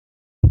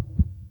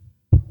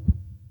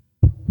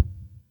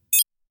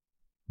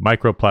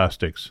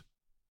Microplastics.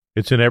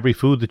 It's in every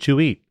food that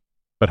you eat.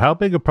 But how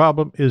big a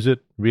problem is it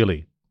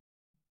really?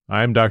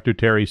 I'm Dr.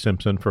 Terry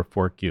Simpson for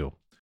Fork U.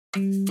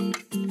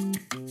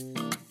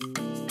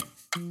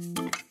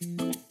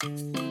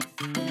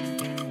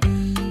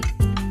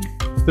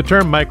 The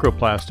term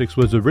microplastics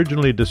was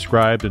originally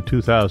described in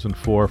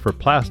 2004 for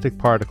plastic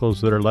particles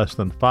that are less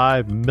than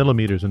 5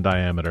 millimeters in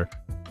diameter,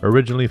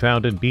 originally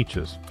found in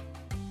beaches.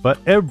 But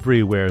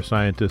everywhere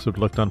scientists have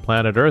looked on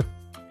planet Earth,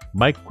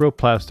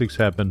 microplastics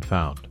have been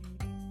found.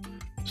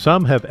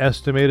 Some have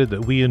estimated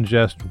that we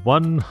ingest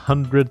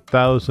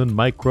 100,000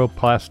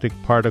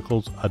 microplastic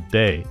particles a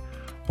day,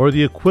 or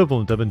the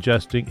equivalent of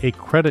ingesting a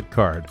credit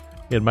card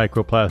in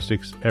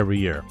microplastics every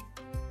year.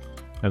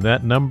 And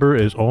that number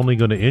is only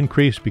going to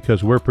increase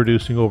because we're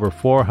producing over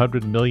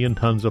 400 million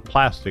tons of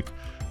plastic,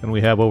 and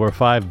we have over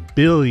 5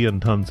 billion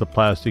tons of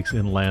plastics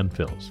in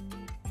landfills.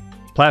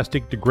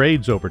 Plastic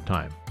degrades over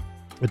time.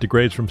 It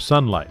degrades from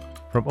sunlight,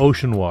 from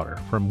ocean water,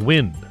 from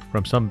wind,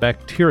 from some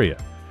bacteria.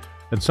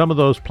 And some of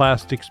those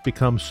plastics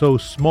become so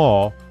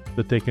small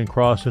that they can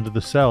cross into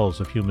the cells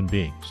of human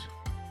beings.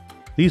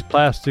 These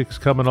plastics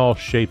come in all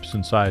shapes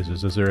and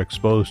sizes as they're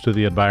exposed to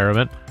the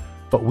environment,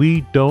 but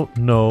we don't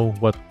know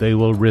what they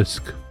will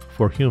risk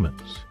for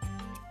humans.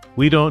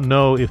 We don't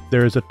know if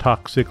there is a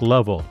toxic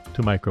level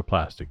to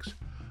microplastics.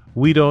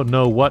 We don't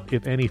know what,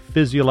 if any,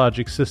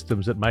 physiologic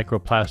systems that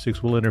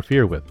microplastics will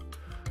interfere with.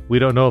 We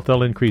don't know if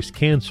they'll increase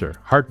cancer,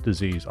 heart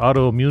disease,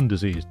 autoimmune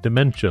disease,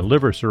 dementia,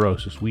 liver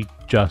cirrhosis. We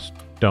just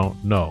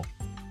don't know.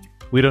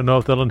 We don't know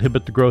if they'll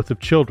inhibit the growth of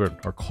children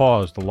or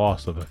cause the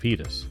loss of a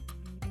fetus.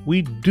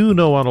 We do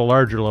know on a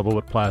larger level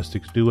what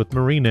plastics do with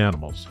marine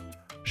animals.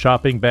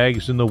 Shopping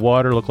bags in the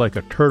water look like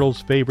a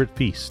turtle's favorite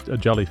feast, a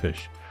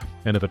jellyfish.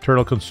 And if a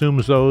turtle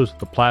consumes those,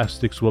 the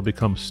plastics will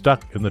become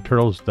stuck in the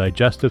turtle's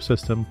digestive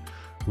system,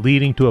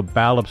 leading to a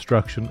bowel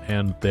obstruction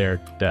and their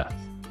death.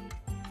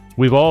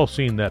 We've all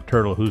seen that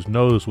turtle whose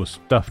nose was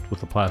stuffed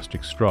with a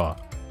plastic straw.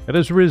 And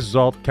as a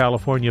result,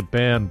 California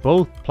banned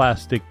both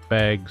plastic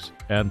bags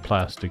and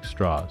plastic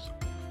straws.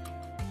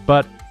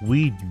 But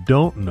we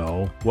don't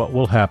know what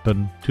will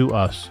happen to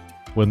us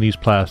when these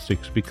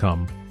plastics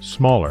become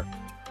smaller.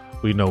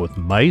 We know with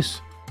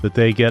mice that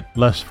they get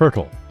less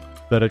fertile,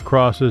 that it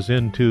crosses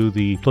into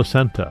the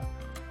placenta.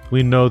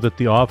 We know that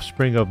the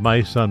offspring of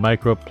mice on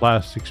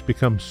microplastics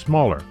becomes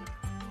smaller.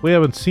 We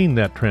haven't seen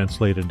that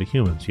translate into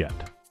humans yet.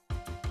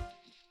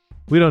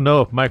 We don't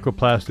know if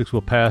microplastics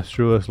will pass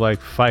through us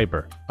like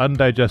fiber,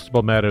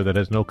 undigestible matter that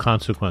has no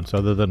consequence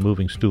other than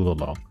moving stool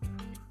along.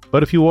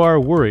 But if you are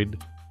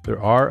worried,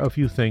 there are a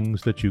few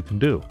things that you can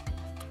do.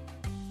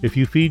 If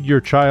you feed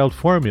your child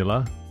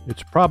formula,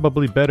 it's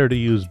probably better to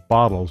use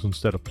bottles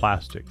instead of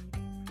plastic.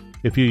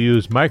 If you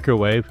use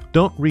microwave,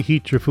 don't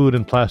reheat your food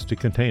in plastic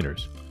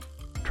containers.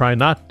 Try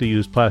not to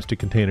use plastic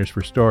containers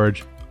for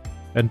storage,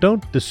 and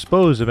don't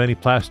dispose of any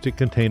plastic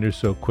containers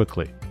so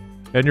quickly.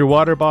 And your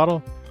water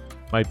bottle?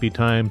 Might be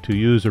time to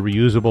use a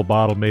reusable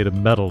bottle made of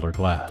metal or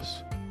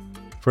glass.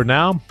 For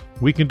now,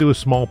 we can do a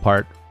small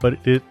part, but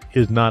it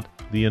is not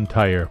the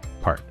entire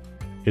part.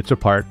 It's a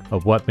part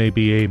of what may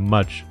be a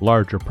much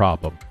larger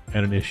problem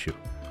and an issue.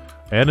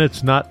 And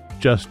it's not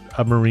just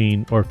a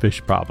marine or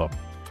fish problem.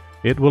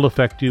 It will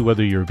affect you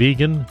whether you're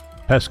vegan,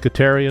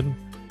 pescatarian,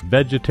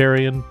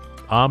 vegetarian,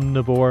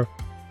 omnivore,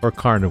 or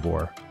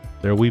carnivore.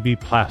 There will be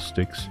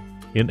plastics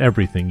in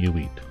everything you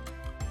eat.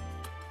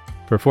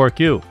 For Fork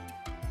U,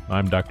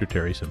 I'm Dr.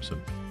 Terry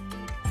Simpson.